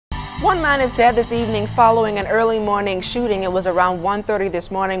One man is dead this evening following an early morning shooting. It was around 1:30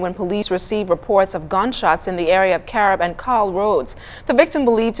 this morning when police received reports of gunshots in the area of Carib and Carl Roads. The victim,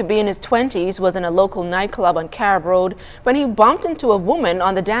 believed to be in his 20s, was in a local nightclub on Carib Road when he bumped into a woman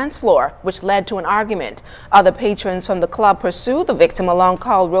on the dance floor, which led to an argument. Other patrons from the club pursued the victim along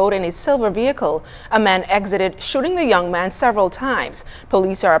Carl Road in a silver vehicle. A man exited, shooting the young man several times.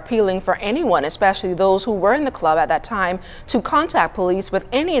 Police are appealing for anyone, especially those who were in the club at that time, to contact police with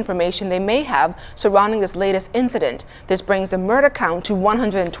any information they may have surrounding this latest incident. This brings the murder count to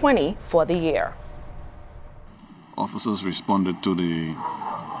 120 for the year. Officers responded to the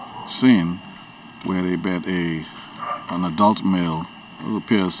scene where they met an adult male who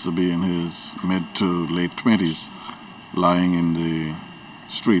appears to be in his mid to late 20s, lying in the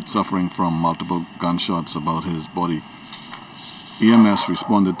street suffering from multiple gunshots about his body. EMS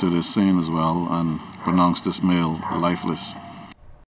responded to this scene as well and pronounced this male lifeless.